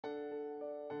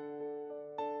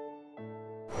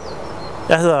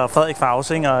Jeg hedder Frederik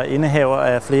Fausing og er indehaver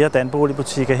af flere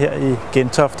Danbolig-butikker her i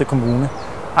Gentofte Kommune.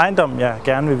 Ejendommen, jeg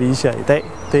gerne vil vise jer i dag,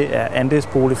 det er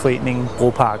andelsboligforeningen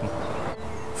Broparken.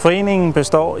 Foreningen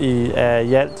består af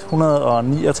i alt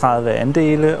 139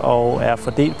 andele og er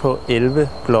fordelt på 11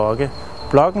 blokke.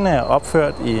 Blokkene er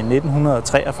opført i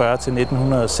 1943 til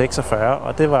 1946,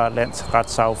 og det var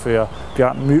landsretssagfører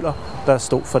Bjørn Müller, der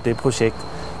stod for det projekt.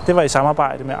 Det var i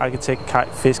samarbejde med arkitekt Kaj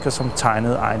Fisker, som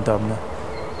tegnede ejendommene.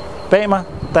 Bag mig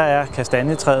der er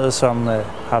kastanjetræet, som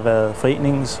har været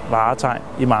foreningens varetegn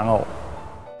i mange år.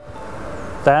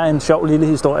 Der er en sjov lille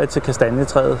historie til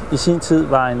kastanjetræet. I sin tid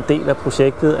var en del af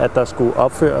projektet, at der skulle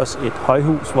opføres et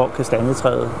højhus, hvor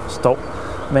kastanjetræet står.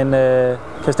 Men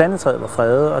kastanjetræet var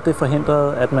fredet, og det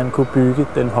forhindrede, at man kunne bygge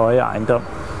den høje ejendom.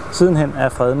 Sidenhen er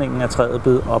fredningen af træet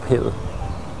blevet ophævet.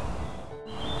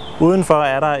 Udenfor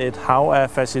er der et hav af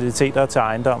faciliteter til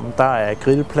ejendommen. Der er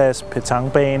grillplads,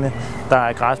 petanquebane, der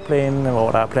er græsplæne,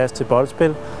 hvor der er plads til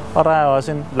boldspil, og der er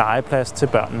også en legeplads til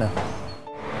børnene.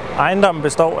 Ejendommen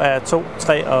består af 2-,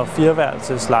 3- og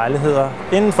 4-værelses lejligheder.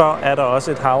 Indenfor er der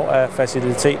også et hav af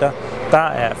faciliteter. Der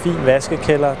er fin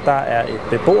vaskekælder, der er et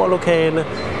beboerlokale,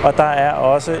 og der er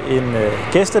også en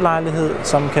gæstelejlighed,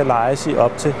 som kan lejes i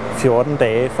op til 14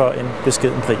 dage for en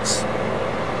beskeden pris.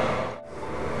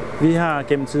 Vi har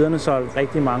gennem tiderne solgt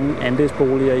rigtig mange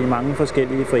andelsboliger i mange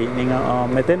forskellige foreninger, og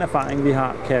med den erfaring, vi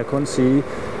har, kan jeg kun sige,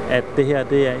 at det her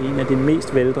er en af de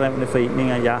mest veldrevne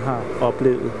foreninger, jeg har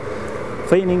oplevet.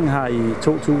 Foreningen har i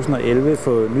 2011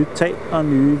 fået nyt tag og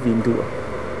nye vinduer.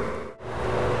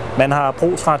 Man har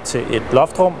brugsret til et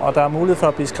loftrum, og der er mulighed for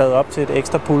at blive skrevet op til et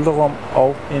ekstra pulterrum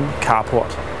og en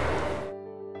carport.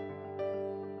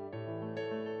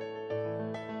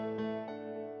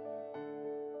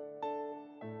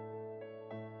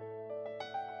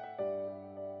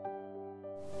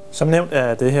 Som nævnt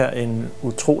er det her en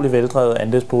utrolig veldrevet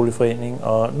andelsboligforening,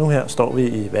 og nu her står vi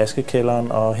i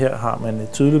vaskekælderen, og her har man et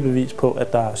tydeligt bevis på,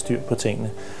 at der er styr på tingene.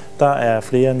 Der er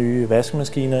flere nye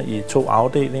vaskemaskiner i 2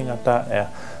 afdelinger, der er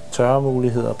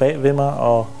tørremuligheder bag ved mig,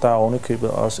 og der er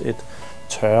ovenikøbet også et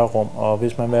tørrerum, og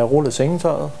hvis man vil have rullet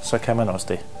sengetøjet, så kan man også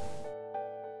det.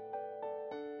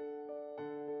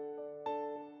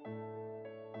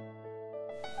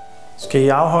 Skal I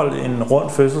afholde en rund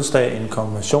fødselsdag, en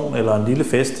konfirmation eller en lille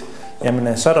fest,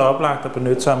 jamen så er det oplagt at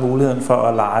benytte sig af muligheden for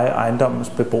at leje ejendommens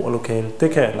beboerlokale.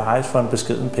 Det kan lejes for en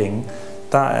beskeden penge.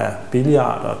 Der er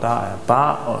billard, og der er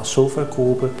bar og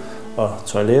sofagruppe og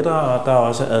toiletter, og der er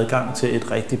også adgang til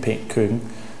et rigtig pænt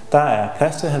køkken. Der er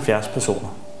plads til 70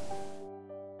 personer.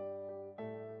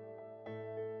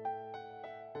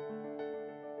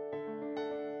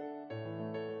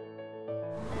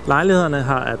 Lejlighederne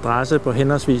har adresse på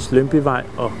henholdsvis Lyngbyvej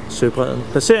og Søbredden.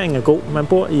 Placeringen er god. Man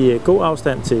bor i god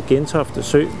afstand til Gentofte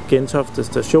Sø, Gentofte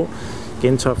Station,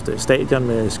 Gentofte Stadion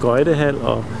med skøjtehal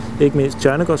og ikke mindst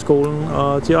Tjørnegårdsskolen.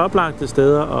 Og de oplagte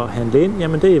steder at handle ind,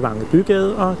 jamen det er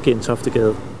Vangede-Dyssegård og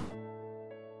Gentoftegade.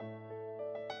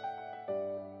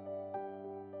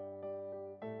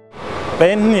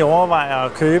 Hvad enten I overvejer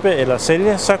at købe eller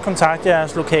sælge, så kontakt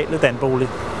jeres lokale Danbolig.